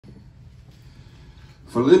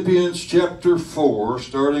Philippians chapter 4,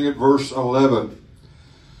 starting at verse 11.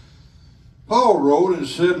 Paul wrote and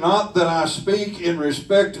said, "Not that I speak in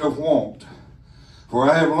respect of want,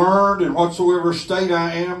 for I have learned in whatsoever state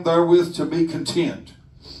I am therewith to be content.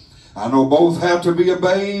 I know both how to be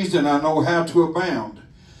abased, and I know how to abound.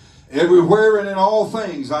 Everywhere and in all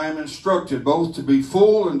things I am instructed, both to be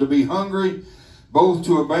full and to be hungry, both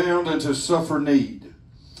to abound and to suffer need."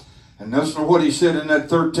 And listen to what he said in that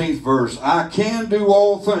 13th verse. "I can do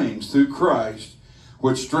all things through Christ,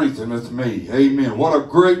 which strengtheneth me." Amen. What a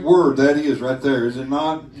great word that is right there, is it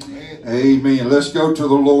not? Amen. Let's go to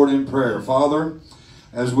the Lord in prayer. Father,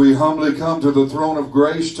 as we humbly come to the throne of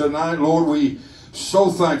grace tonight, Lord, we so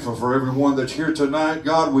thankful for everyone that's here tonight.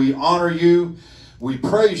 God, we honor you. We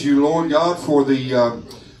praise you, Lord God, for the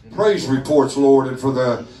praise reports, Lord, and for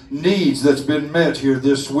the needs that's been met here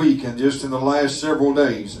this week and just in the last several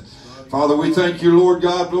days. Father, we thank you, Lord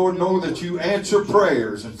God, Lord, know that you answer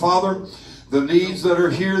prayers. And Father, the needs that are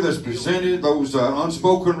here that's presented, those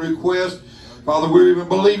unspoken requests, Father, we're even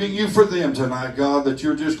believing you for them tonight, God, that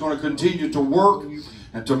you're just going to continue to work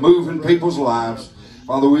and to move in people's lives.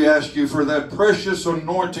 Father, we ask you for that precious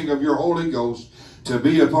anointing of your Holy Ghost to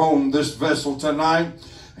be upon this vessel tonight.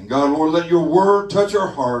 And God, Lord, let your word touch our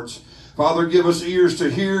hearts. Father, give us ears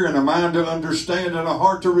to hear and a mind to understand and a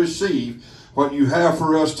heart to receive what you have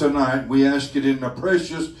for us tonight. We ask it in the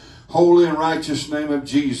precious, holy, and righteous name of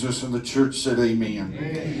Jesus. And the church said amen.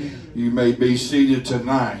 Amen. You may be seated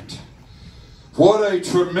tonight. What a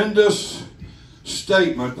tremendous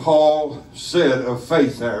statement Paul said of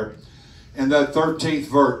faith there in that 13th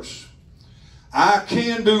verse. I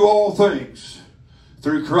can do all things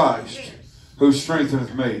through Christ who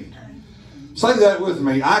strengtheneth me. Say that with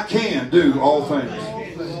me. I can do all things.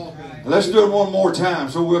 Let's do it one more time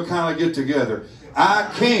so we'll kind of get together. I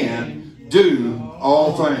can do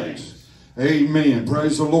all things. Amen.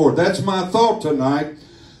 Praise the Lord. That's my thought tonight.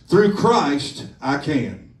 Through Christ, I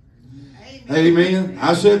can. Amen.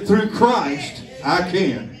 I said through Christ, I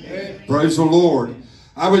can. Praise the Lord.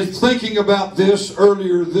 I was thinking about this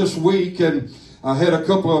earlier this week, and I had a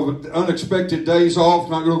couple of unexpected days off.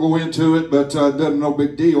 Not going to go into it, but no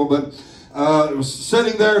big deal. But I was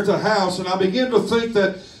sitting there at the house, and I began to think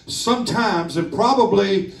that sometimes, and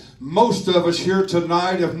probably most of us here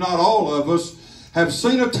tonight, if not all of us, have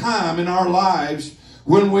seen a time in our lives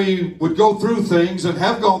when we would go through things and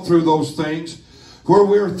have gone through those things where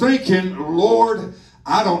we're thinking, Lord,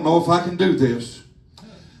 I don't know if I can do this.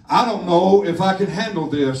 I don't know if I can handle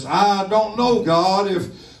this. I don't know, God, if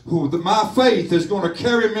my faith is going to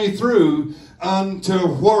carry me through unto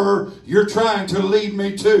where you're trying to lead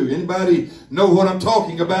me to. Anybody know what I'm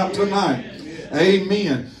talking about tonight?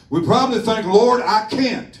 Amen. We probably think, Lord, I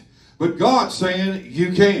can't. But God's saying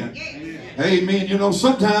you can. Amen. You know,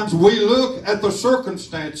 sometimes we look at the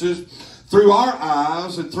circumstances through our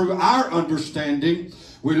eyes and through our understanding.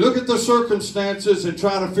 We look at the circumstances and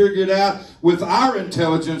try to figure it out with our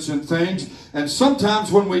intelligence and things. And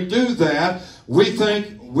sometimes when we do that, we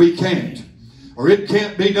think we can't, or it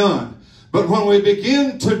can't be done. But when we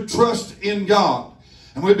begin to trust in God,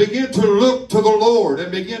 and we begin to look to the Lord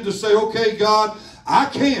and begin to say, okay, God, I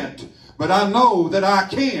can't, but I know that I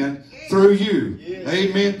can through you.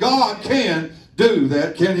 Amen. God can do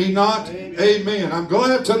that, can he not? Amen. I'm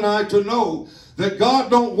glad tonight to know that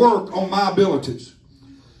God don't work on my abilities.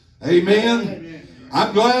 Amen.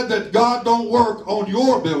 I'm glad that God don't work on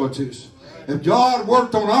your abilities. If God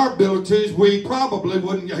worked on our abilities, he probably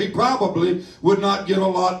would not get a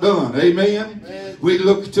lot done. Amen. We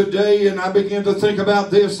look today, and I begin to think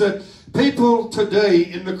about this, that people today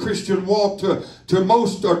in the Christian walk, to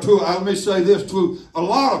a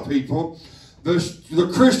lot of people,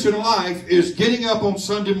 the Christian life is getting up on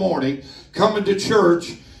Sunday morning, coming to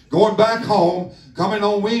church, going back home, coming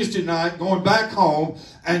on Wednesday night, going back home,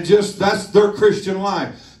 and that's their Christian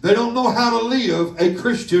life. They don't know how to live a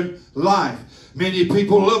Christian life. Many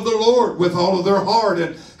people love the Lord with all of their heart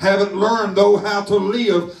and haven't learned, though, how to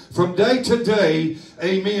live from day to day.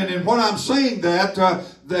 Amen. And what I'm saying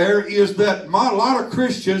there is that a lot of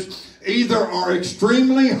Christians either are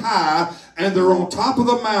extremely high and they're on top of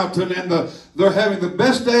the mountain and they're having the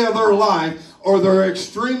best day of their life, or they're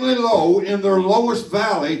extremely low in their lowest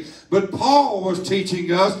valley. But Paul was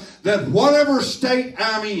teaching us that whatever state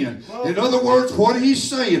I'm in other words, what he's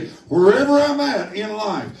saying, wherever I'm at in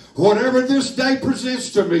life, whatever this day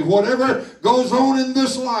presents to me, whatever goes on in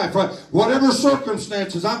this life, whatever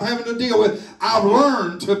circumstances I'm having to deal with, I've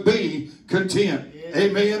learned to be content.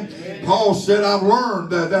 Amen. Paul said, I've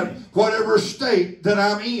learned that whatever state that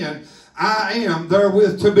I'm in, I am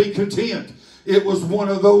therewith to be content. It was one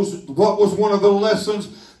of the lessons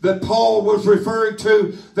that Paul was referring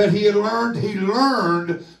to that he had learned? He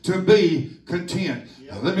learned to be content.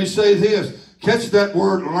 Now, let me say this. Catch that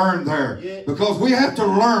word learn there. Because we have to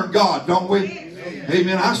learn God, don't we?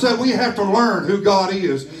 Amen. I said we have to learn who God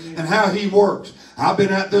is and how He works. I've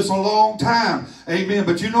been at this a long time. Amen.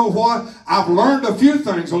 But you know what? I've learned a few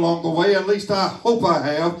things along the way. At least I hope I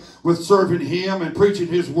have, with serving Him and preaching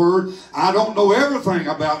His Word. I don't know everything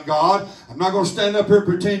about God. I'm not going to stand up here and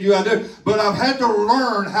pretend I do. But I've had to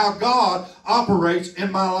learn how God operates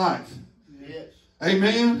in my life. Yes.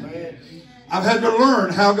 Amen. Amen. I've had to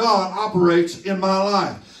learn how God operates in my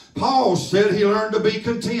life. Paul said he learned to be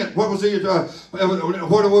content. What was he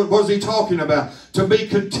talking about? To be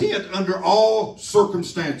content under all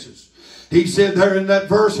circumstances. He said there in that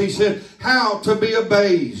verse, he said, how to be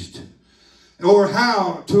abased, or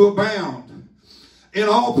how to abound in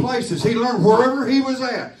all places. He learned wherever he was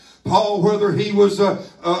at. Paul, whether he was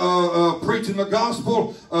preaching the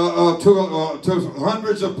gospel to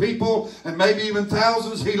hundreds of people and maybe even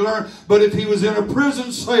thousands, he learned. But if he was in a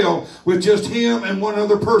prison cell with just him and one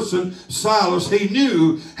other person, Silas, he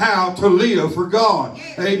knew how to live for God.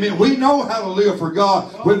 Amen. We know how to live for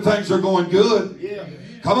God when things are going good.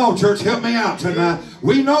 Come on, church, help me out tonight.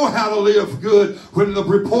 We know how to live good when the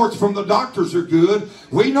reports from the doctors are good.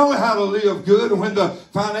 We know how to live good when the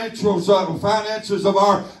finances of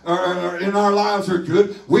in our lives are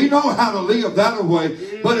good. We know how to live that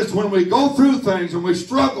way. But it's when we go through things and we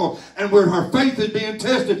struggle and when our faith is being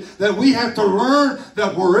tested that we have to learn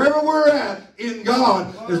that wherever we're at in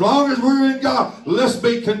God, as long as we're in God, let's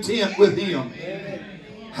be content with Him.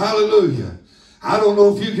 Hallelujah. I don't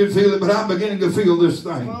know if you can feel it, but I'm beginning to feel this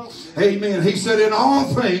thing. Amen. He said, in all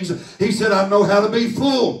things, he said, I know how to be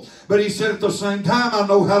full. But he said, at the same time, I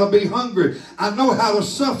know how to be hungry. I know how to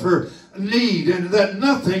suffer need, and that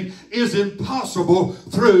nothing is impossible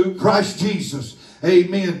through Christ Jesus.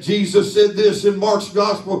 Amen. Jesus said this in Mark's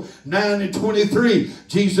Gospel 9:23.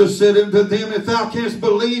 Jesus said unto them, if thou canst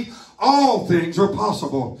believe, all things are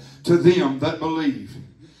possible to them that believe.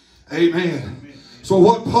 Amen. So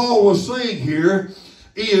what Paul was saying here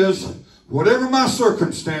is, whatever my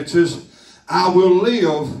circumstances, I will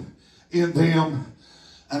live in them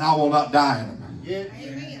and I will not die in them. Yeah.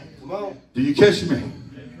 Amen. Come on. Do you catch me?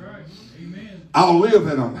 That's right. Amen. I'll live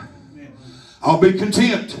in them. Amen. I'll be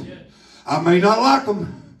content. Yes. I may not like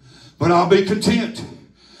them, but I'll be content.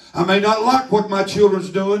 I may not like what my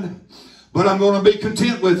children's doing, but I'm going to be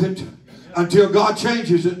content with it until God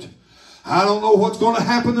changes it. I don't know what's going to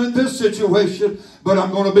happen in this situation, but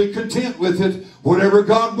I'm going to be content with it. Whatever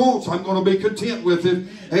God wants, I'm going to be content with it.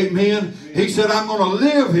 Amen. He said, I'm going to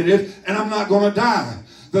live in it and I'm not going to die.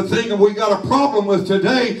 The thing that we got a problem with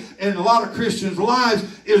today in a lot of Christians' lives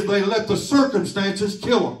is they let the circumstances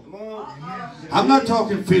kill them. I'm not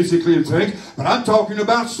talking physically and things, but I'm talking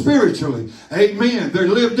about spiritually. Amen. They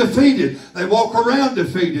live defeated. They walk around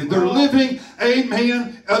defeated. They're living,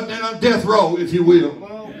 amen, in a death row, if you will.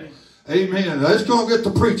 Amen. Let's go get to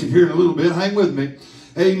preaching here in a little bit. Hang with me.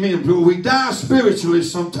 Amen. We die spiritually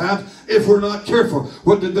sometimes if we're not careful.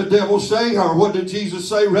 What did the devil say? Or what did Jesus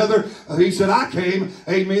say? Rather, he said, I came,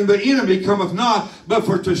 amen, the enemy cometh not, but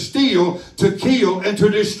for to steal, to kill, and to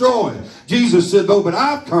destroy. Jesus said, though, but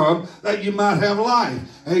I've come that you might have life.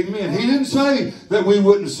 Amen. He didn't say that we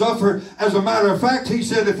wouldn't suffer. As a matter of fact, he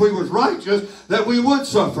said if we was righteous, that we would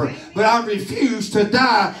suffer. But I refuse to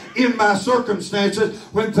die in my circumstances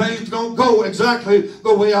when things don't go exactly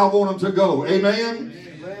the way I want them to go. Amen.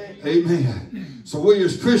 Amen. So we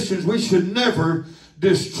as Christians, we should never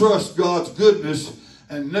distrust God's goodness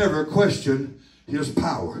and never question His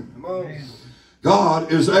power.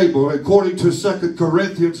 God is able, according to 2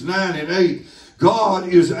 Corinthians 9:8, God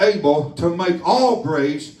is able to make all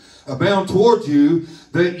grace abound toward you,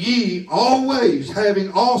 that ye always,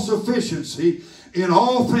 having all sufficiency in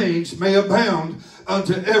all things, may abound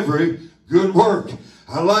unto every good work.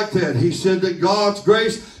 I like that. He said that God's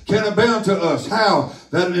grace can abound to us. How?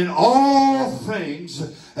 That in all things,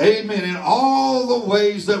 amen, in all the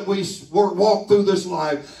ways that we walk through this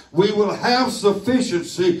life, we will have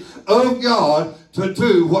sufficiency of God to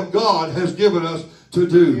do what God has given us to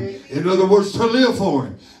do. In other words, to live for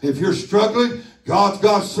Him. If you're struggling, God's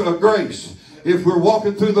got grace. If we're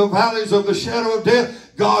walking through the valleys of the shadow of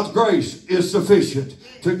death, God's grace is sufficient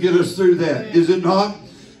to get us through that. Is it not?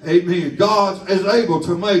 Amen. God is able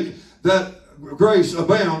to make that grace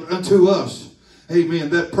abound unto us. Amen.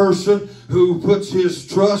 That person who puts his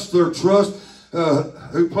trust,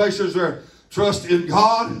 who places their trust in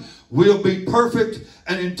God will be perfect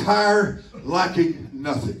and entire, lacking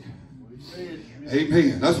nothing.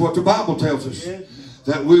 Amen. That's what the Bible tells us.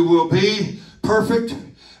 That we will be perfect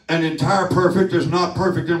An entire perfect is not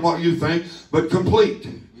perfect in what you think, but complete.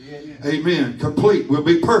 Amen. Complete. We'll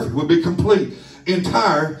be perfect. We'll be complete.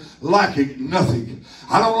 Entire, lacking nothing.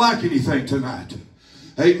 I don't lack anything tonight.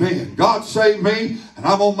 Amen. God saved me, and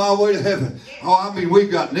I'm on my way to heaven. Oh, I mean,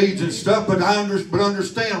 we've got needs and stuff, but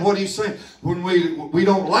understand what he's saying. When we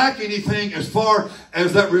don't lack anything as far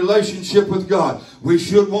as that relationship with God. We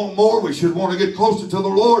should want more. We should want to get closer to the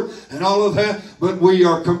Lord and all of that. But we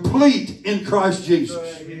are complete in Christ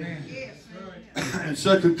Jesus. Amen. And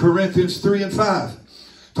 2 Corinthians 3 and 5,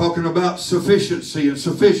 talking about sufficiency and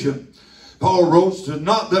sufficient. Paul wrote,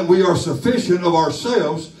 not that we are sufficient of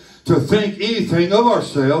ourselves to think anything of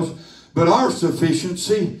ourselves, but our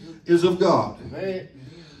sufficiency is of God.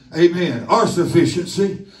 Amen. Our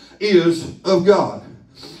sufficiency is of God.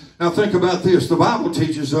 Now think about this. The Bible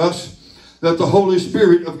teaches us that the Holy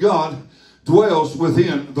Spirit of God dwells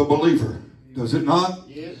within the believer. Does it not?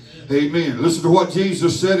 Yes. Amen. Listen to what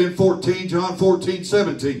Jesus said in John 14,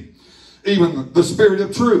 17. Even the Spirit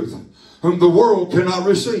of truth, whom the world cannot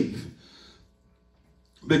receive,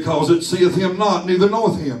 because it seeth him not, neither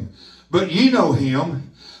knoweth him. But ye know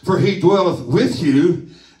him, for he dwelleth with you,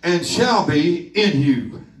 and shall be in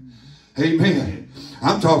you. Amen.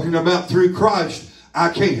 I'm talking about through Christ, I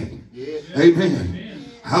can. Amen.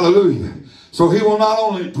 Hallelujah. So he will not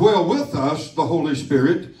only dwell with us, the Holy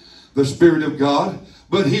Spirit, the Spirit of God,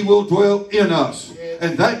 but he will dwell in us.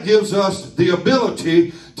 And that gives us the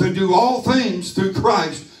ability to do all things through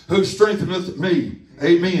Christ, who strengtheneth me.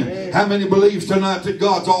 Amen. How many believes tonight that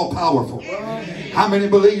God's all powerful? How many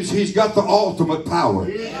believes he's got the ultimate power?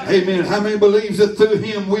 Amen. How many believes that through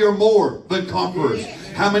him we are more than conquerors?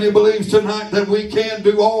 How many believes tonight that we can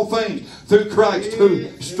do all things through Christ who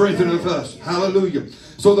strengtheneth us? Hallelujah.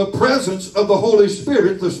 So the presence of the Holy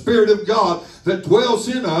Spirit, the Spirit of God that dwells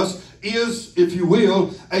in us, is, if you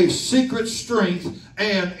will, a secret strength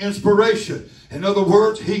and inspiration. In other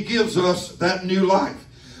words, he gives us that new life.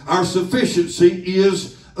 Our sufficiency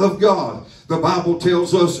is of God. The Bible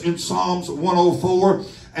tells us in Psalms 104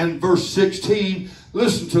 and verse 16,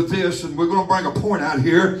 listen to this, and we're going to bring a point out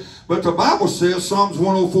here. But the Bible says, Psalms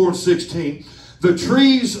 104 and 16, the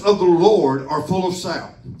trees of the Lord are full of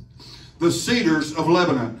sap, the cedars of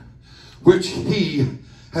Lebanon, which he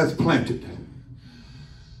hath planted.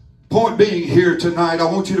 Point being here tonight, I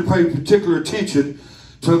want you to pay particular attention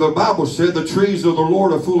to the Bible said, the trees of the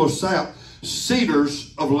Lord are full of sap,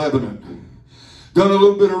 cedars of Lebanon. Done a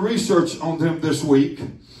little bit of research on them this week,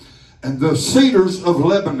 and the cedars of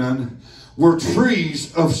Lebanon were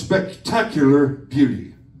trees of spectacular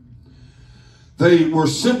beauty. They were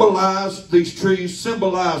symbolized, these trees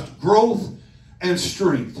symbolized growth and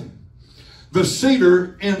strength. The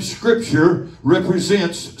cedar in Scripture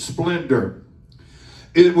represents splendor.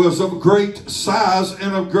 It was of great size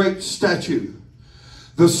and of great stature.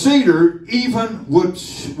 The cedar even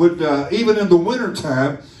even in the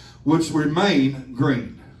wintertime would remain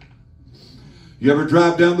green. You ever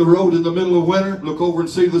drive down the road in the middle of winter, look over and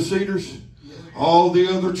see the cedars? All the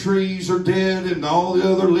other trees are dead and all the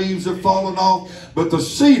other leaves have fallen off, but the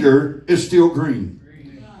cedar is still green.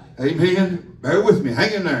 Amen. Bear with me.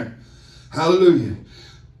 Hang in there. Hallelujah.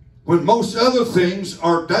 When most other things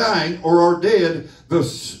are dying or are dead, the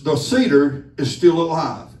cedar is still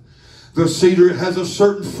alive. The cedar has a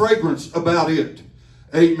certain fragrance about it.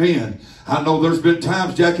 Amen. I know there's been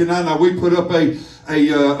times, Jackie and I, now we put up a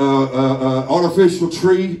artificial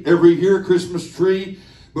tree every year, Christmas tree,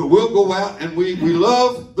 but we'll go out and we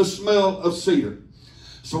love the smell of cedar.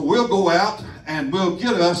 So we'll go out and we'll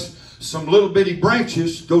get us some little bitty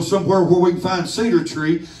branches, go somewhere where we can find cedar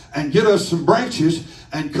tree and get us some branches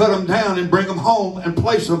and cut them down and bring them home and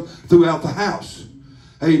place them throughout the house.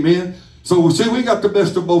 Amen. So see, we got the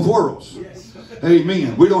best of both worlds. Yes.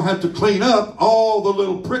 Amen. We don't have to clean up all the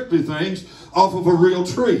little prickly things off of a real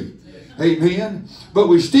tree. Amen. But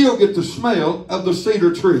we still get the smell of the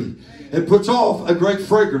cedar tree. It puts off a great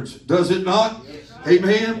fragrance, does it not?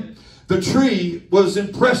 Amen. The tree was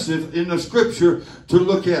impressive in the Scripture to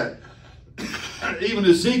look at. Even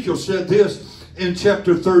Ezekiel said this in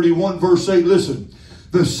chapter 31, verse 8. Listen,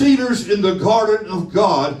 the cedars in the garden of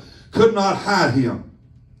God could not hide him.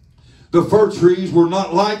 The fir trees were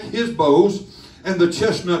not like his boughs, and the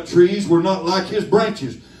chestnut trees were not like his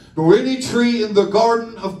branches. Nor any tree in the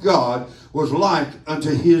garden of God was like unto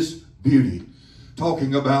his beauty.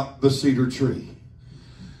 Talking about the cedar tree.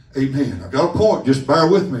 Amen. I've got a point. Just bear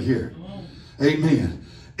with me here. Amen.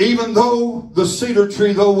 Even though the cedar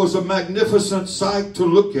tree, though, was a magnificent sight to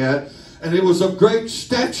look at, and it was of great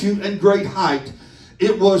stature and great height,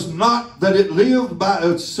 it was not that it lived by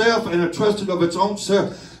itself and it trusted of its own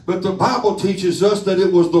self. But the Bible teaches us that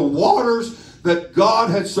it was the waters that God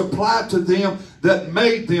had supplied to them that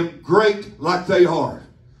made them great like they are.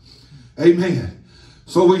 Amen.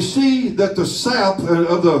 So we see that the sap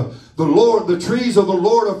of the Lord, the trees of the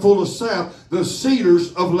Lord are full of sap, the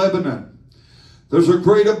cedars of Lebanon. There's a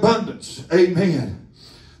great abundance. Amen.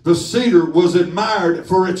 The cedar was admired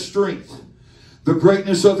for its strength. The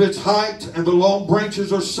greatness of its height and the long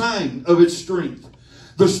branches are sign of its strength.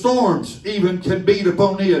 The storms even can beat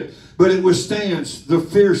upon it, but it withstands the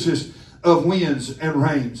fiercest of winds and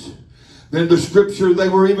rains. Then the scripture, they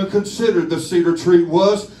were even considered, the cedar tree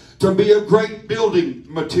was to be a great building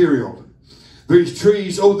material. These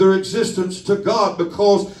trees owe their existence to God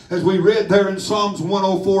because, as we read there in Psalms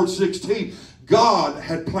 104:16, God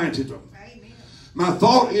had planted them. Amen. My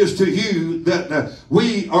thought is to you that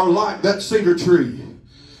we are like that cedar tree.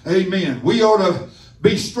 Amen. We ought to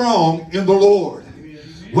be strong in the Lord. Amen.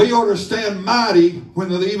 We ought to stand mighty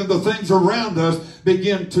when even the things around us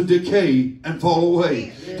begin to decay and fall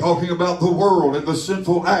away. Amen. Talking about the world and the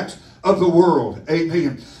sinful acts of the world.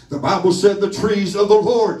 Amen. The Bible said the trees of the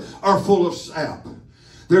Lord are full of sap.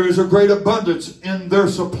 There is a great abundance in their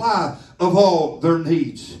supply of all their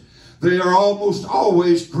needs. They are almost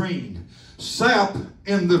always green. Sap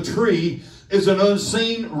in the tree is an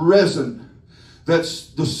unseen resin. That's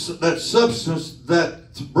that substance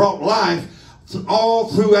that brought life all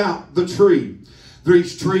throughout the tree.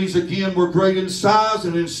 These trees again were great in size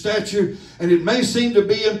and in stature, and it may seem to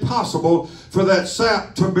be impossible for that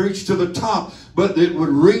sap to reach to the top, but it would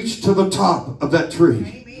reach to the top of that tree.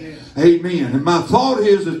 Amen. Amen. And my thought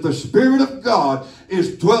is that the Spirit of God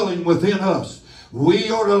is dwelling within us.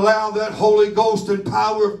 We ought to allow that Holy Ghost and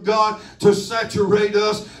power of God to saturate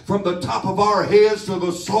us from the top of our heads to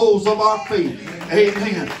the soles of our feet.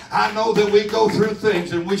 Amen. I know that we go through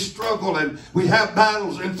things and we struggle and we have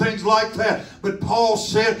battles and things like that. But Paul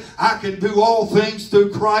said, I can do all things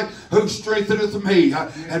through Christ who strengtheneth me.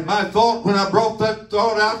 And my thought when I brought that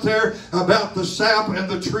thought out there about the sap and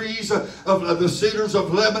the trees of the cedars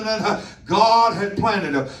of Lebanon, God had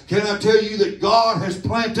planted them. Can I tell you that God has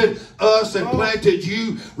planted us and planted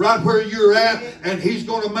you right where you're at, and He's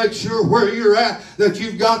going to make sure where you're at that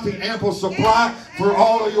you've got the ample supply for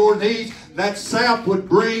all of your needs. That sap would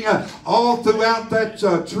bring all throughout that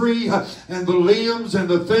tree and the limbs and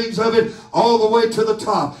the things of it all the way to the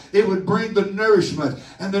top. It would bring the nourishment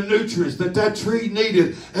and the nutrients that that tree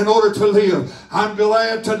needed in order to live. I'm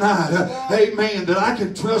glad tonight, amen, that I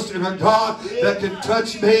can trust in a God that can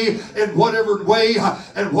touch me in whatever way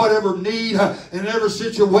and whatever need in every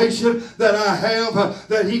situation that I have,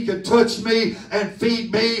 that He can touch me and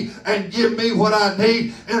feed me and give me what I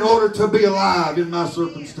need in order to be alive in my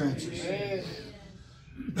circumstances.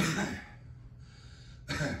 The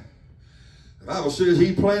Bible says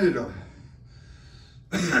He planted them.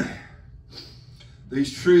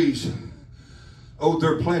 These trees owed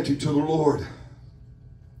their planting to the Lord.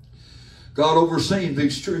 God overseen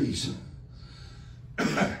these trees.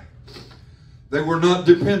 They were not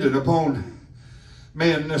dependent upon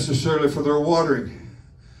man necessarily for their watering,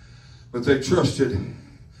 but they trusted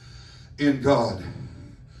in God,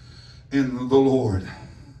 in the Lord.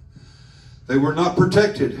 They were not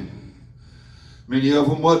protected. Many of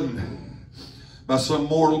them wasn't by some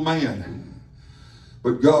mortal man,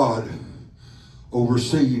 but God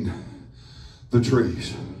overseen the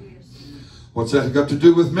trees. What's that got to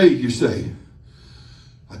do with me, you say?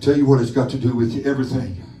 I tell you what it's got to do with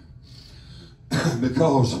everything.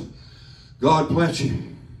 Because God plants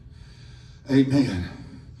you. Amen.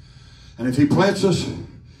 And if He plants us,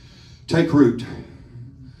 take root.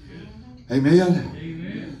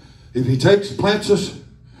 Amen. If He plants us,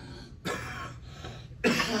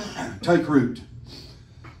 take root.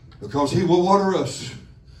 Because He will water us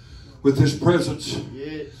with His presence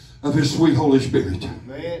of His sweet Holy Spirit.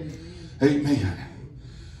 Amen.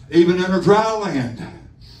 Even in a dry land,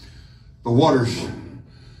 the waters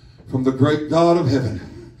from the great God of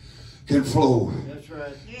heaven can flow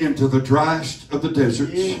into the driest of the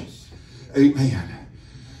deserts. Amen.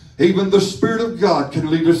 Even the Spirit of God can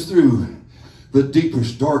lead us through the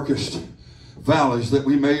deepest, darkest valleys that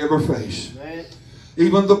we may ever face.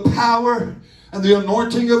 Even the power and the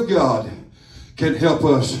anointing of God can help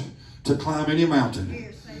us to climb any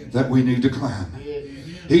mountain that we need to climb.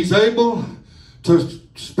 He's able to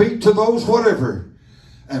speak to those whatever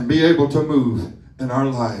and be able to move in our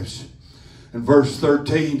lives. In verse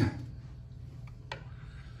 13,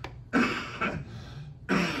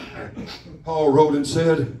 Paul wrote and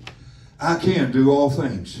said, I can do all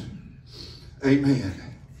things. Amen.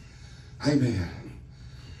 Amen.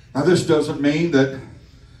 Now this doesn't mean that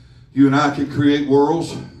you and I can create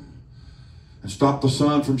worlds and stop the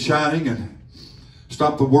sun from shining and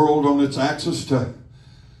stop the world on its axis, to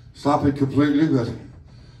stop it completely. But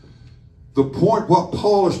the point, what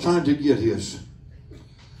Paul is trying to get is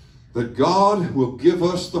that God will give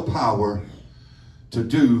us the power to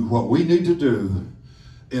do what we need to do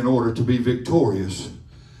in order to be victorious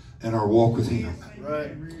in our walk with Him.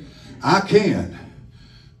 Right. I can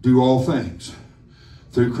do all things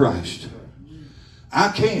through Christ. I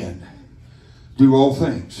can do all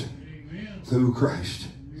things through Christ.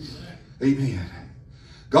 Amen.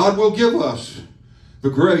 God will give us the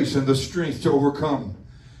grace and the strength to overcome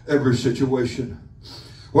every situation.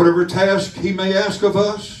 Whatever task He may ask of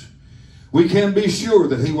us, we can be sure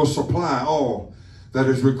that He will supply all that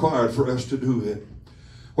is required for us to do it.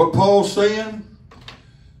 What Paul's saying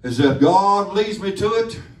is that God leads me to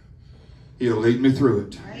it, He'll lead me through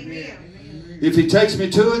it. Amen. If He takes me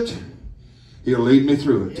to it, He'll lead me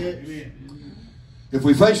through it. Amen. If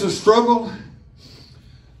we face a struggle,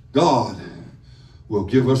 God will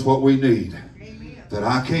give us what we need, that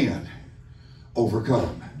I can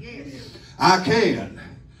overcome. I can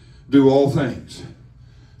do all things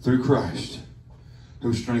through Christ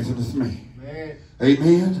who strengtheneth me.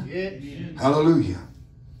 Amen. Yes. Hallelujah.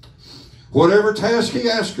 Whatever task He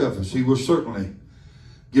asks of us, He will certainly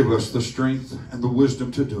give us the strength and the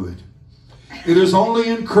wisdom to do it. It is only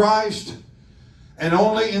in Christ and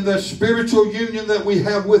only in that spiritual union that we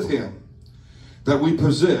have with Him that we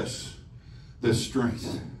possess this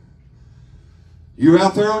strength. You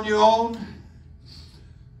out there on your own?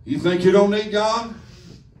 You think you don't need God?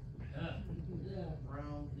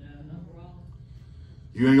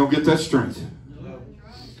 You ain't going to get that strength.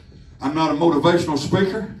 I'm not a motivational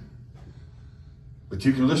speaker, but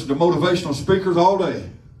you can listen to motivational speakers all day.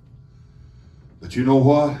 But you know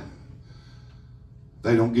what?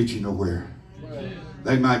 They don't get you nowhere.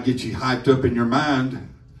 They might get you hyped up in your mind,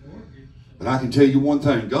 but I can tell you one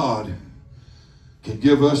thing: God can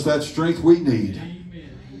give us that strength we need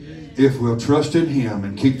if we'll trust in Him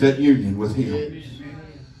and keep that union with Him.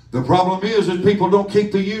 The problem is that people don't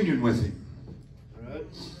keep the union with Him.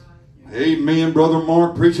 Amen, Brother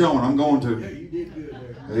Mark. Preach on. I'm going to. You did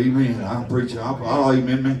good there. Amen. I'll preach. I'll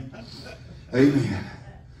amen me. Amen.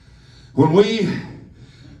 When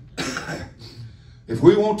if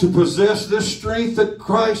we want to possess this strength that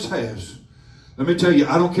Christ has, let me tell you,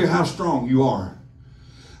 I don't care how strong you are.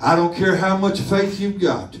 I don't care how much faith you've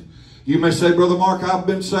got. You may say, Brother Mark, I've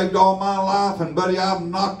been saved all my life, and buddy, I've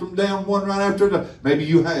knocked them down one right after the. Maybe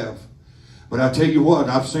you have. But I tell you what,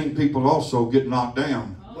 I've seen people also get knocked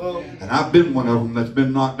down. And I've been one of them that's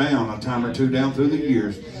been knocked down a time or two down through the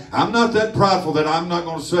years. I'm not that prideful that I'm not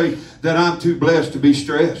going to say that I'm too blessed to be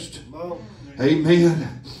stressed.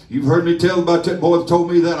 Amen. You've heard me tell about that boy that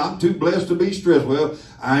told me that I'm too blessed to be stressed. Well,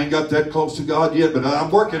 I ain't got that close to God yet, but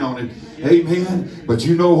I'm working on it. Amen. But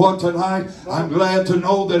you know what tonight? I'm glad to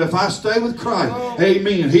know that if I stay with Christ,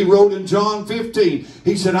 amen. He wrote in John 15,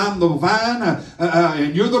 He said, I'm the vine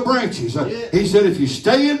and you're the branches. He said, if you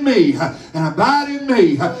stay in me and abide in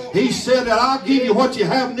me, He said that I'll give you what you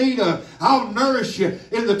have need of. I'll nourish you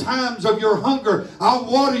in the times of your hunger. I'll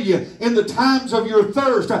water you in the times of your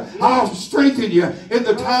thirst. I'll strengthen you in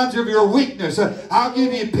the times of your weakness. I'll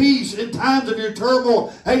give you peace in times of your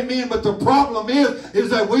turmoil. Amen. But the problem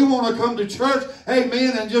is that we want to come to church,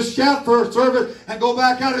 amen, and just shout for a service and go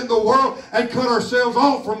back out in the world and cut ourselves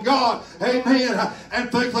off from God. Amen.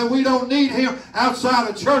 And think that we don't need Him outside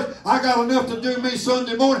of church. I got enough to do me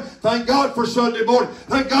Sunday morning. Thank God for Sunday morning.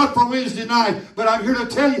 Thank God for Wednesday night. But I'm here to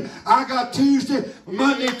tell you, I got Tuesday,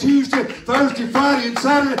 Monday, Tuesday, Thursday, Friday, and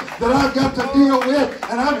Saturday that I've got to deal with.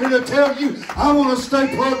 And I'm here to tell you, I want to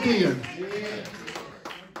stay plugged in.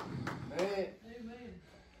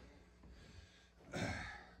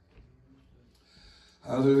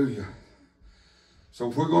 Hallelujah. So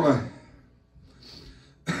if we're going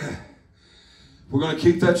to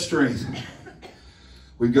keep that strength,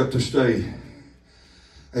 we've got to stay.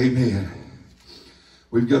 Amen.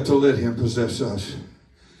 We've got to let Him possess us.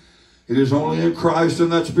 It is only in Christ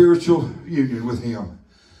and that spiritual union with Him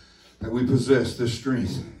that we possess this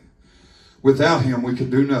strength. Without Him, we can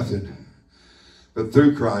do nothing. But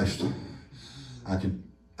through Christ, I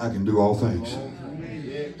can do all things.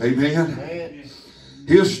 Amen.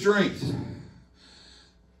 His strength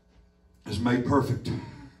is made perfect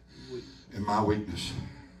in my weakness.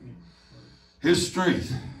 His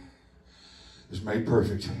strength is made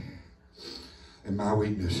perfect in my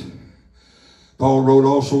weakness. Paul wrote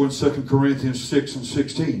also in 2 Corinthians 6 and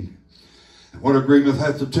 16, and what agreement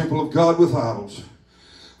hath the temple of God with idols?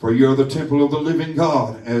 For ye are the temple of the living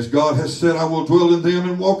God. As God has said, I will dwell in them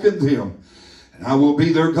and walk in them, and I will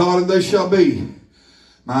be their God, and they shall be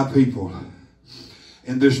my people.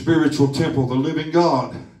 in this spiritual temple, the living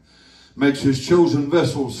God makes his chosen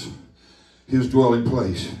vessels his dwelling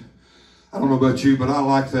place. I don't know about you, but I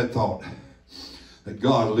like that thought, that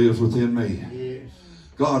God lives within me. Yes.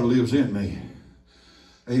 God lives in me.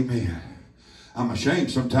 Amen. I'm ashamed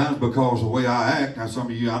sometimes because of the way I act. Now, some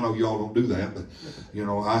of you, I know y'all don't do that, but, you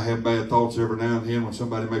know, I have bad thoughts every now and then when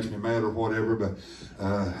somebody makes me mad or whatever, but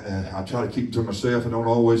I try to keep them to myself. I don't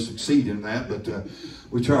always succeed in that, but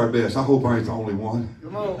we try our best. I hope I ain't the only one.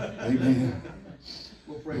 Come on. Amen.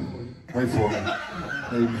 We'll pray for you. Pray for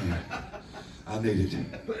me. Amen. I need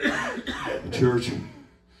it. Church,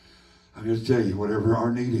 I'm here to tell you, whatever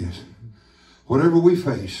our need is, whatever we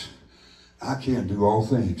face, I can do all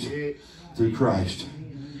things through Christ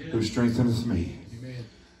who strengtheneth me.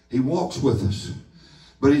 He walks with us,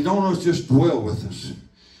 but he don't just dwell with us.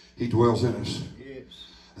 He dwells in us.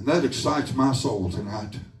 And that excites my soul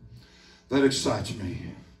tonight. That excites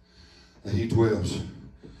me, that he dwells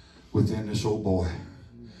within this old boy.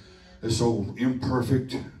 This old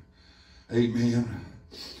imperfect, amen,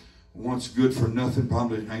 once good for nothing,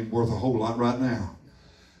 probably ain't worth a whole lot right now.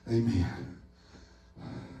 Amen.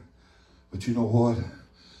 But you know what?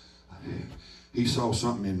 He saw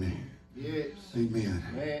something in me. Yes. Amen.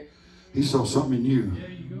 Man. He saw something in you.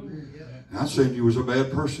 Not saying you was a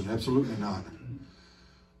bad person. Absolutely not.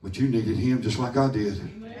 But you needed him just like I did.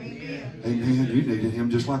 Amen. You needed him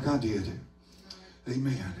just like I did.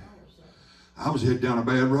 Amen. I was headed down a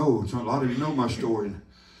bad road. So a lot of you know my story.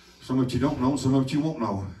 Some of it you don't know, some of it you won't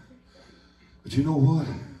know. But you know what?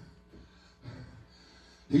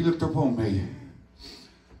 He looked up on me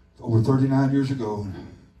over 39 years ago.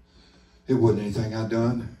 It wasn't anything I'd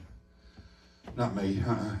done. Not me,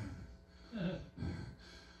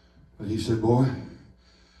 But he said, boy,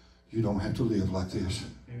 you don't have to live like this.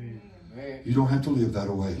 You don't have to live that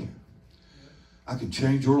way. I can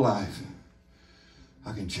change your life.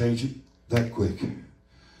 I can change it that quick.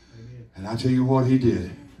 And I tell you what, he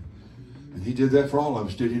did. And he did that for all of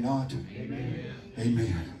us, did he not? Amen.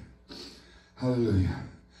 Amen. Hallelujah.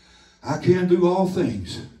 I can do all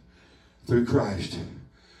things through Christ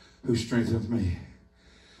who strengtheneth me.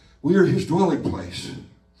 We are his dwelling place.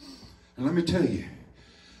 And let me tell you,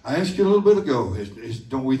 I asked you a little bit ago,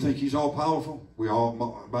 don't we think he's all powerful? We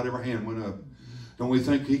all, about every hand went up. Don't we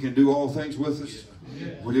think he can do all things with us?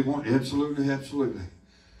 Would he want? Absolutely, absolutely.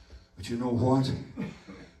 But you know what?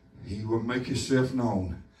 He will make himself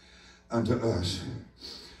known unto us.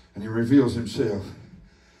 And he reveals himself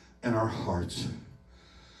in our hearts.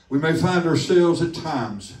 We may find ourselves at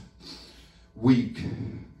times weak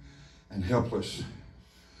and helpless.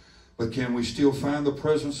 But can we still find the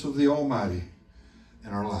presence of the Almighty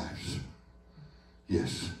in our lives?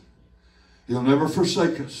 Yes. He'll never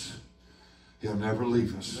forsake us. He'll never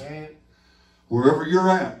leave us. Wherever you're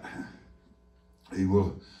at, he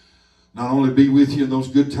will not only be with you in those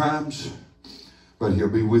good times, but he'll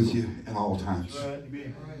be with you in all times.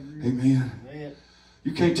 Amen.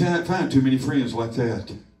 You can't find too many friends like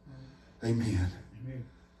that. Amen.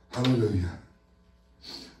 Hallelujah.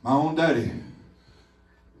 My own daddy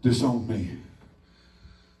disowned me.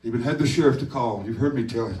 Even had the sheriff to call. You've heard me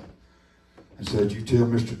tell him. And said, you tell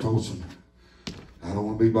Mr. Tolson, I don't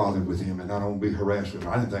want to be bothered with him and I don't want to be harassed with him.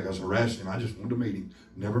 I didn't think I was harassing him. I just wanted to meet him.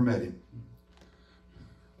 Never met him.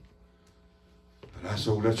 But I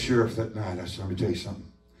told that sheriff that night, I said, let me tell you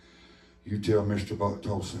something. You tell Mr.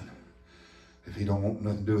 Tolson, if he don't want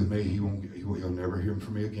nothing to do with me, he'll never hear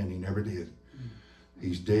from me again. He never did.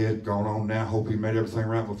 He's dead, gone on now. Hope he made everything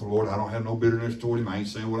right with the Lord. I don't have no bitterness toward him. I ain't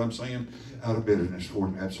saying what I'm saying out of bitterness toward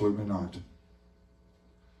him. Absolutely not.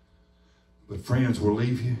 But friends will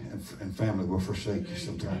leave you and family will forsake you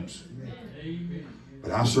sometimes.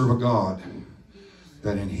 But I serve a God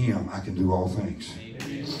that in him I can do all things.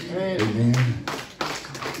 Amen.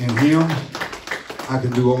 In him I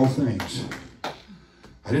can do all things.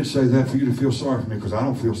 I didn't say that for you to feel sorry for me, because I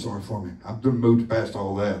don't feel sorry for me. I've been moved past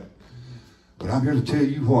all that. But I'm here to tell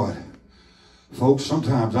you what, folks,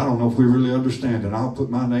 sometimes I don't know if we really understand, and I'll put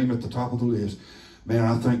my name at the top of the list. Man,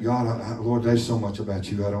 I thank God, Lord, there's so much about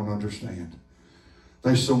you I don't understand.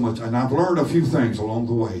 There's so much, and I've learned a few things along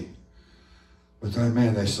the way. But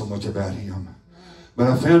man, there's so much about him. But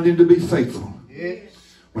I found him to be faithful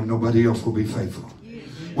when nobody else will be faithful.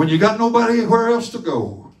 When you got nobody where else to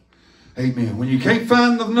go. Amen. When you can't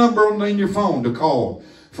find the number on your phone to call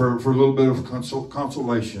for a little bit of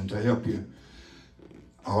consolation to help you,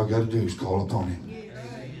 all you got to do is call upon him.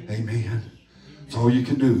 Amen. That's all you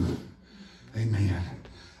can do. Amen.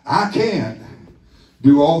 I can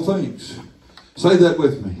do all things. Say that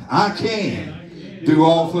with me. I can do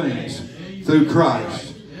all things through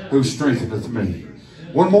Christ who strengtheneth me.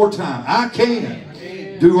 One more time. I can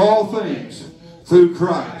do all things through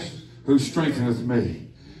Christ who strengtheneth me.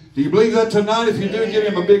 Do you believe that tonight? If you do, give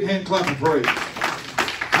him a big hand clap of praise.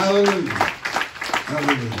 Hallelujah.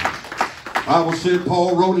 Hallelujah. The Bible said,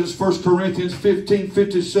 Paul wrote in 1 Corinthians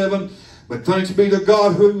 15:57, but thanks be to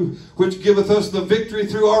God which giveth us the victory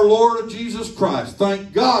through our Lord Jesus Christ.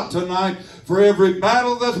 Thank God tonight for every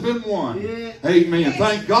battle that's been won. Yeah. Amen.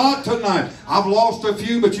 Thank God tonight. I've lost a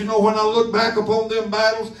few, but you know, when I look back upon them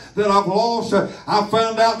battles that I've lost, I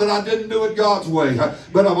found out that I didn't do it God's way.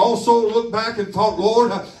 But I've also looked back and thought,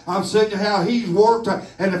 Lord, I've said how He's worked,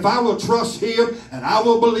 and if I will trust Him, and I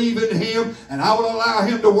will believe in Him, and I will allow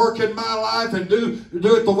Him to work in my life and do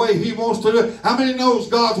it the way He wants to do it. How many knows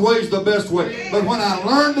God's way is the best way? But when I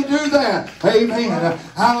learned to do that, amen,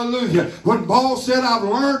 hallelujah. When Paul said, I've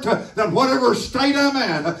learned that whatever state I'm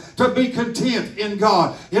at, to be content in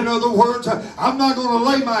God. In other words, I'm not going to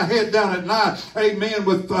lay my head down at night, amen,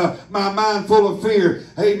 with my mind full of fear.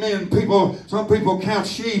 Amen. Some people count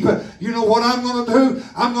sheep. You know what I'm going to do?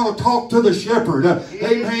 I'm going to talk to the shepherd.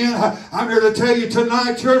 Amen. I'm here to tell you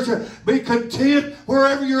tonight, church, be content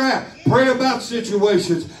wherever you're at. Pray about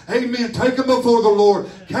situations. Amen. Take them before the Lord.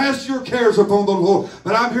 Cast your cares upon the Lord.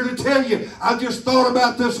 But I'm here to tell you, I just thought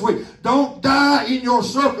about this week. Don't die in your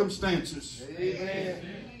circumstances. Amen.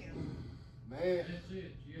 Man.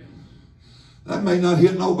 That may not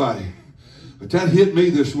hit nobody, but that hit me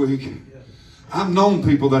this week. I've known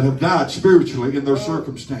people that have died spiritually in their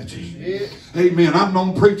circumstances. Amen. I've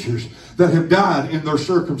known preachers that have died in their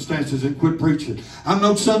circumstances and quit preaching. I've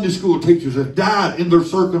known Sunday school teachers that died in their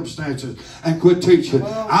circumstances and quit teaching.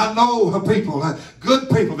 I know people, good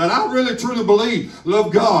people that I really truly believe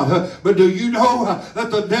love God. But do you know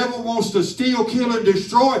that the devil wants to steal, kill, and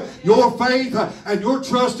destroy your faith and your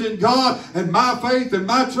trust in God, and my faith and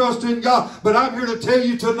my trust in God? But I'm here to tell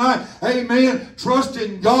you tonight, amen, trust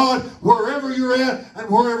in God wherever you're at and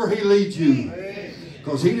wherever He leads you.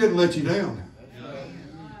 Because He didn't let you down.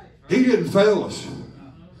 He didn't fail us.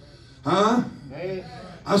 Huh?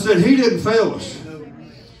 I said He didn't fail us.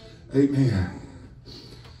 Amen.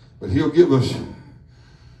 But He'll give us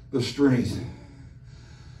the strength.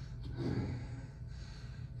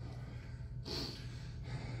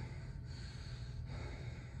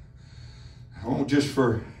 I won't just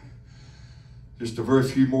a very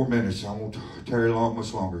few more minutes. I won't tarry long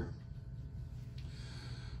much longer.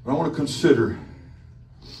 But I want to consider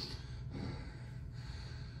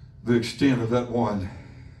the extent of that one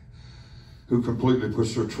who completely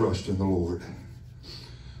puts their trust in the Lord.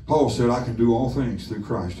 Paul said, I can do all things through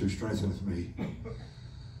Christ who strengtheneth me.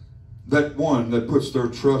 That one that puts their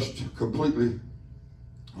trust completely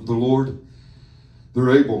in the Lord,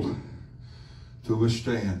 they're able to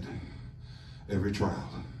withstand every trial.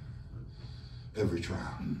 Every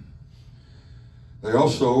trial. They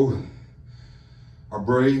also are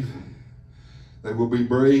brave. They will be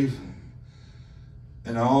brave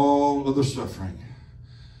in all of the suffering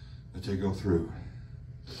that they go through.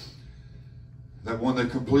 That one that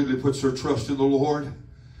completely puts their trust in the Lord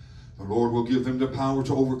will give them the power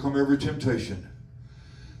to overcome every temptation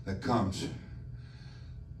that comes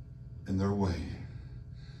in their way.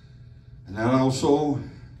 And that also,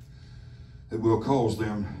 it will cause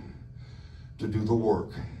them to do the work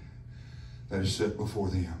that is set before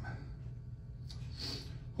them.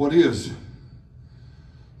 What is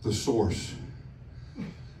the source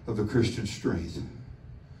of the Christian strength?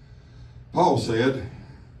 Paul said,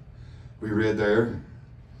 we read there,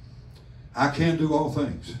 I can do all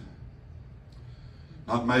things.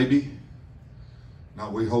 Not maybe,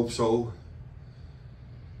 not we hope so,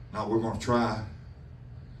 not we're going to try.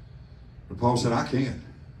 But Paul said, I can.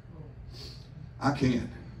 I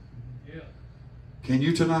can. Can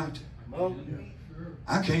you tonight?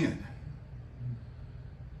 I can.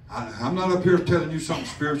 I'm not up here telling you something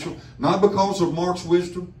spiritual. Not because of Mark's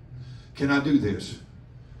wisdom can I do this.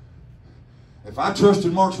 If I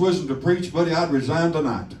trusted Mark's wisdom to preach, buddy, I'd resign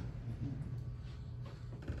tonight.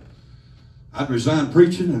 I'd resign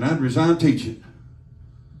preaching and I'd resign teaching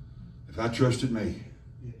if I trusted me.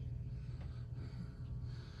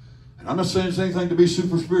 And I'm not saying it's anything to be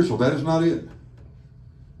super spiritual. That is not it.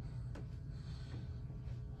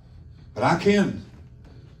 But I can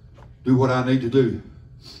do what I need to do.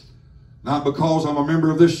 Not because I'm a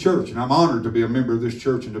member of this church, and I'm honored to be a member of this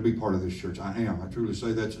church and to be part of this church. I am. I truly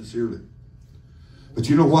say that sincerely. But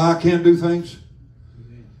you know why I can do things?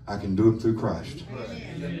 I can do them through Christ.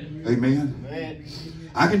 Amen. Amen.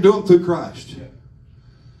 I can do them through Christ.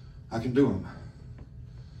 I can do them.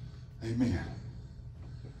 Amen.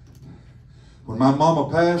 When my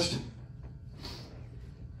mama passed,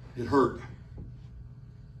 it hurt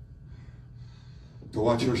to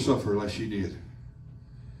watch her suffer like she did.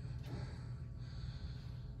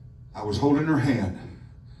 I was holding her hand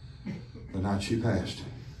the night she passed.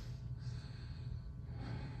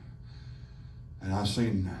 And I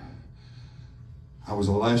was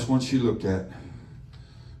the last one she looked at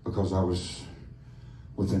because I was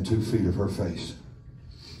within 2 feet of her face.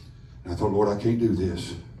 And I thought, Lord, I can't do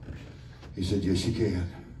this. He said, yes, you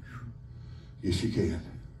can. Yes, you can.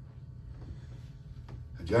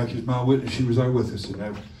 And Jackie's my witness. She was there with us.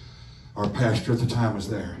 And our pastor at the time was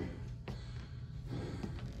there.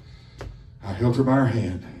 I held her by her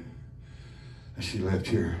hand. And she left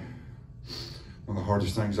here. One of the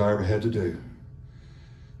hardest things I ever had to do.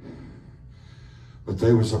 But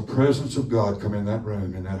there was a presence of God come in that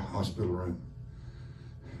room, in that hospital room,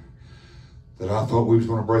 that I thought we was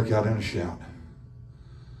going to break out in a shout.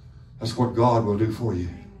 That's what God will do for you.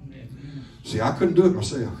 See, I couldn't do it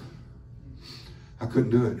myself. I couldn't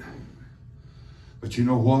do it. But you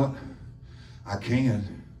know what? I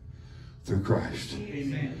can through Christ.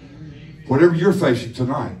 Amen. Whatever you're facing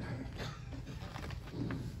tonight,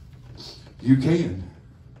 you can.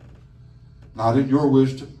 Not in your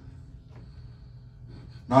wisdom.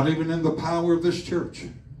 Not even in the power of this church.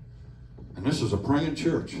 And this is a praying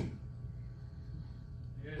church.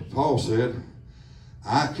 Paul said,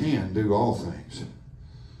 I can do all things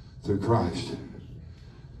through Christ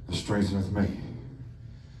that strengtheneth me.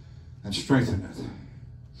 And strengtheneth.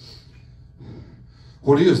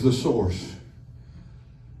 What is the source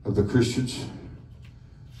of the Christian's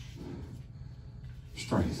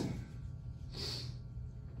strength?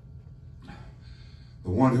 The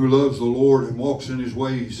one who loves the Lord and walks in his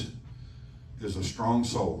ways is a strong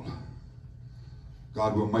soul.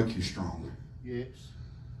 God will make you strong. Yes.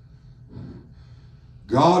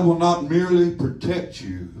 God will not merely protect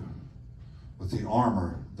you with the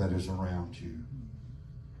armor that is around you,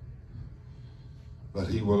 but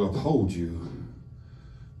he will uphold you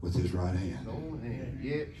with his right hand.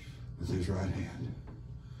 Yes. With his right hand.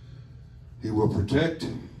 He will protect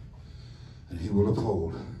and he will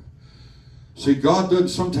uphold. See, God doesn't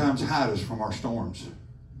sometimes hide us from our storms.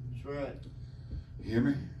 That's right. You hear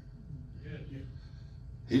me?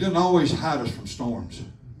 He doesn't always hide us from storms.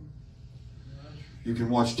 You can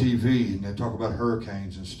watch TV and they talk about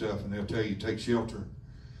hurricanes and stuff and they'll tell you take shelter.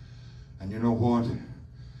 And you know what?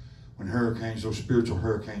 When hurricanes, those spiritual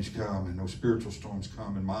hurricanes come and those spiritual storms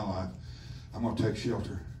come in my life, I'm going to take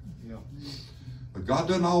shelter. Yeah. But God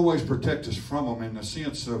doesn't always protect us from them in the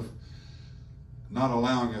sense of not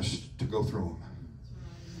allowing us to go through them.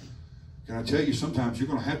 Can I tell you, sometimes you're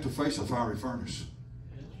going to have to face a fiery furnace.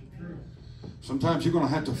 Sometimes you're going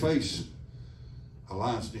to have to face a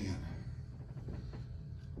lion's den.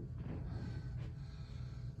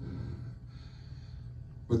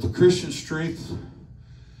 But the Christian strength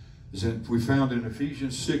is that we found in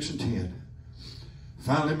Ephesians 6 and 10.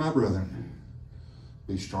 Finally, my brethren,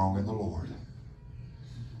 be strong in the Lord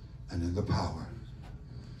and in the power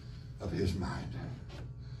of his might.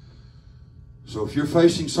 So if you're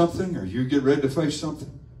facing something or you get ready to face something,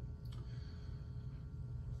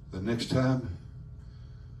 the next time,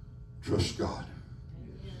 trust God.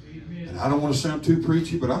 Amen. And I don't want to sound too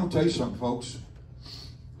preachy, but I'm going to tell you something, folks.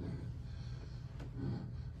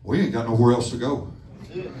 We ain't got nowhere else to go.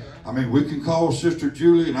 I mean, we can call Sister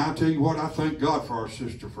Julie, and I'll tell you what, I thank God for our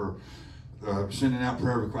sister for sending out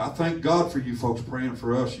prayer requests. I thank God for you folks praying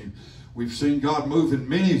for us. We've seen God move in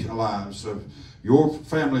many lives of your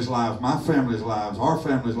family's lives, my family's lives, our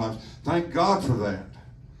family's lives. Thank God for that.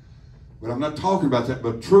 But I'm not talking about that.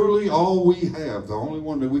 But truly all we have, the only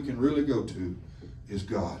one that we can really go to is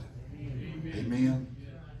God. Amen. Amen.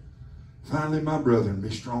 Finally, my brethren, be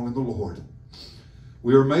strong in the Lord.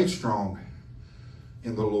 We are made strong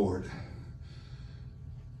in the Lord.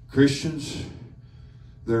 Christians,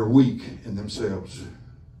 they're weak in themselves.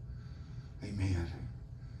 Amen.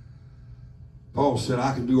 Paul said,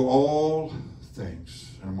 I can do all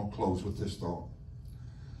things. And I'm going to close with this thought.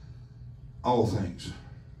 All things.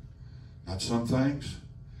 Not some things.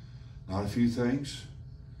 Not a few things.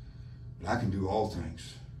 But I can do all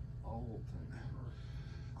things.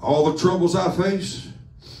 All the troubles I face,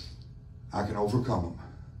 I can overcome them.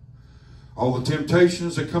 All the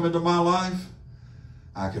temptations that come into my life,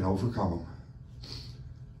 I can overcome them.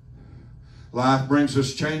 Life brings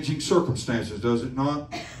us changing circumstances, does it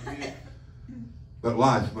not? But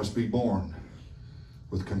life must be born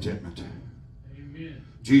with contentment. Amen.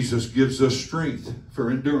 Jesus gives us strength for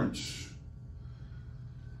endurance.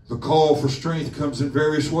 The call for strength comes in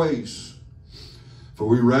various ways. For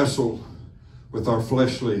we wrestle with our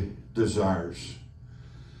fleshly desires.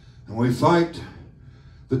 And we fight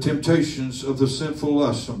the temptations of the sinful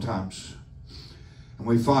lust sometimes. And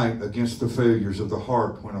we fight against the failures of the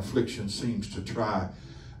heart when affliction seems to try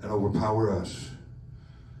and overpower us.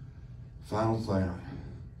 Final thing.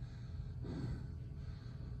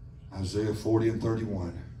 Isaiah 40 and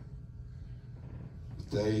 31.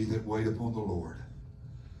 They that wait upon the Lord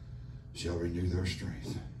shall renew their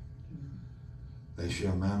strength. They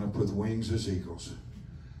shall mount up with wings as eagles.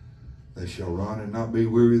 They shall run and not be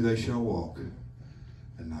weary. They shall walk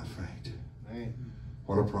and not faint. Amen.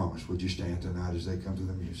 What a promise. Would you stand tonight as they come to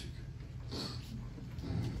the music?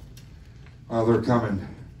 They're coming.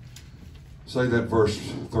 Say that verse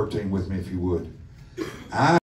 13 with me if you would.